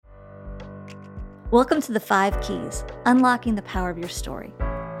Welcome to The 5 Keys, Unlocking the Power of Your Story.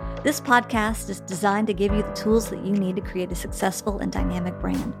 This podcast is designed to give you the tools that you need to create a successful and dynamic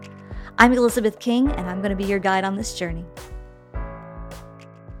brand. I'm Elizabeth King, and I'm going to be your guide on this journey.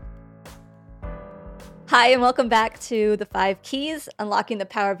 Hi, and welcome back to The 5 Keys, Unlocking the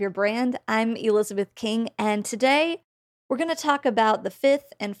Power of Your Brand. I'm Elizabeth King, and today we're going to talk about the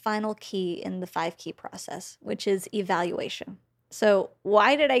fifth and final key in the 5 key process, which is evaluation. So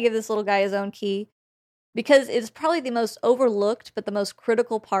why did I give this little guy his own key? Because it's probably the most overlooked, but the most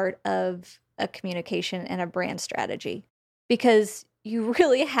critical part of a communication and a brand strategy. Because you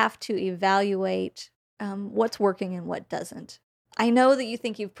really have to evaluate what's working and what doesn't. I know that you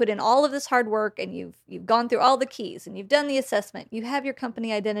think you've put in all of this hard work and you've gone through all the keys and you've done the assessment. You have your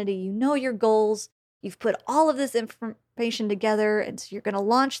company identity. You know your goals. You've put all of this information together, and so you're going to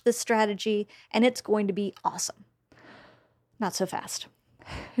launch this strategy, and it's going to be awesome. Not so fast.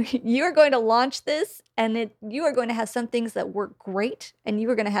 You are going to launch this, and you are going to have some things that work great, and you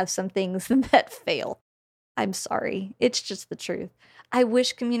are going to have some things that fail. I'm sorry. It's just the truth. I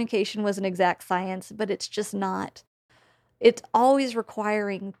wish communication was an exact science, but it's just not. It's always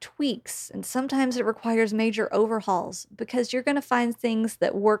requiring tweaks, and sometimes it requires major overhauls, because you're going to find things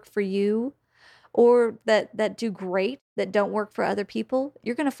that work for you or that do great that don't work for other people.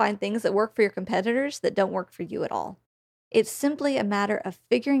 You're going to find things that work for your competitors that don't work for you at all. It's simply a matter of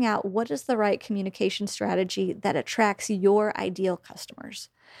figuring out what is the right communication strategy that attracts your ideal customers.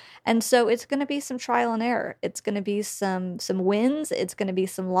 And so it's going to be some trial and error. It's going to be some wins. It's going to be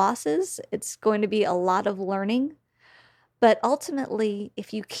some losses. It's going to be a lot of learning. But ultimately,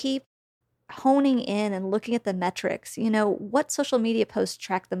 if you keep honing in and looking at the metrics, what social media posts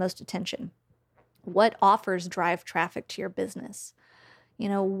track the most attention? What offers drive traffic to your business?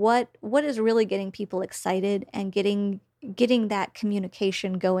 What is really getting people excited and getting that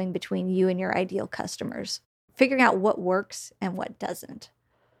communication going between you and your ideal customers, figuring out what works and what doesn't.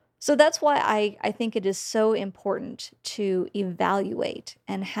 So that's why I think it is so important to evaluate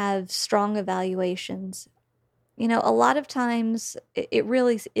and have strong evaluations. A lot of times it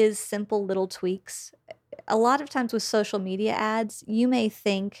really is simple little tweaks. A lot of times with social media ads, you may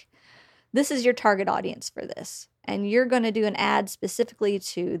think this is your target audience for this, and you're going to do an ad specifically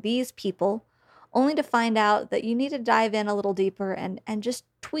to these people, only to find out that you need to dive in a little deeper and just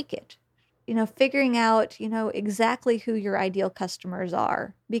tweak it, figuring out, exactly who your ideal customers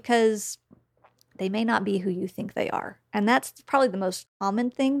are, because they may not be who you think they are. And that's probably the most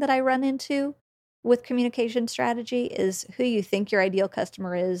common thing that I run into with communication strategy is who you think your ideal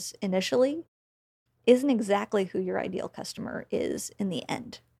customer is initially isn't exactly who your ideal customer is in the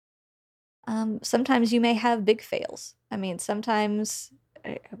end. Sometimes you may have big fails. Sometimes,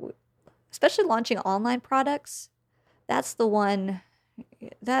 especially launching online products, that's the one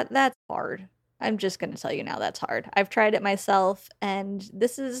that's hard. I'm just going to tell you now that's hard. I've tried it myself, and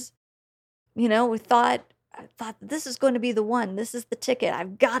this is, I thought this is going to be the one. This is the ticket.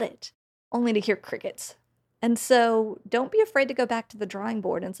 I've got it. Only to hear crickets. And so don't be afraid to go back to the drawing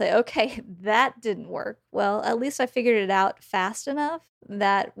board and say, okay, that didn't work. Well, at least I figured it out fast enough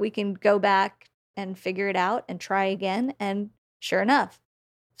that we can go back and figure it out and try again. And sure enough,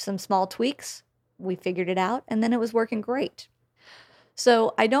 some small tweaks, we figured it out, and then it was working great.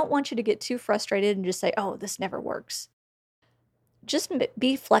 So I don't want you to get too frustrated and just say, oh, this never works. Just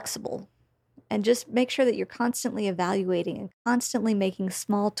be flexible and just make sure that you're constantly evaluating and constantly making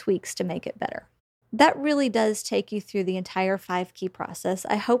small tweaks to make it better. That really does take you through the entire 5 key process.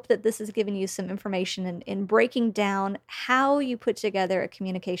 I hope that this has given you some information in breaking down how you put together a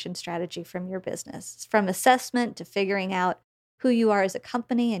communication strategy from your business, from assessment to figuring out who you are as a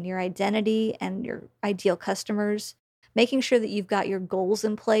company and your identity and your ideal customers, making sure that you've got your goals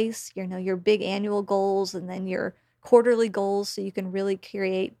in place, your big annual goals and then your quarterly goals so you can really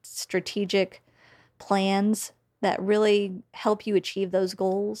create strategic plans that really help you achieve those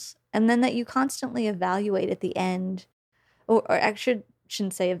goals. And then that you constantly evaluate at the end, or I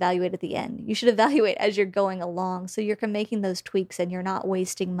shouldn't say evaluate at the end. You should evaluate as you're going along so you're making those tweaks and you're not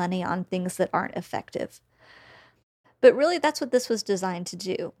wasting money on things that aren't effective. But really, that's what this was designed to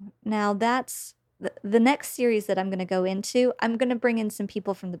do. Now, that's the next series that I'm going to go into. I'm going to bring in some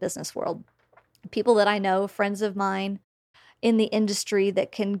people from the business world, people that I know, friends of mine in the industry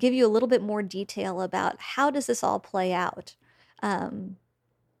that can give you a little bit more detail about how does this all play out.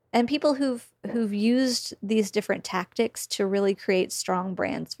 And people who've used these different tactics to really create strong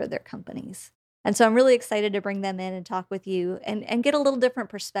brands for their companies. And so I'm really excited to bring them in and talk with you and get a little different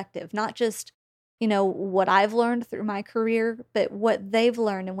perspective, not just, what I've learned through my career, but what they've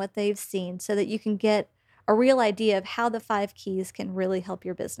learned and what they've seen so that you can get a real idea of how the 5 keys can really help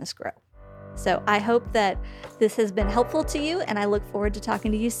your business grow. So I hope that this has been helpful to you, and I look forward to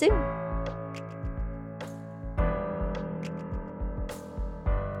talking to you soon.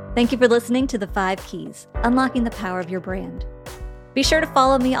 Thank you for listening to The 5 Keys, Unlocking the Power of Your Brand. Be sure to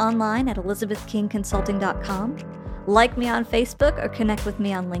follow me online at elizabethkingconsulting.com, like me on Facebook, or connect with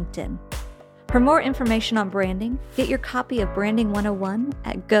me on LinkedIn. For more information on branding, get your copy of Branding 101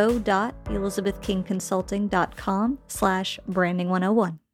 at go.elizabethkingconsulting.com/branding101.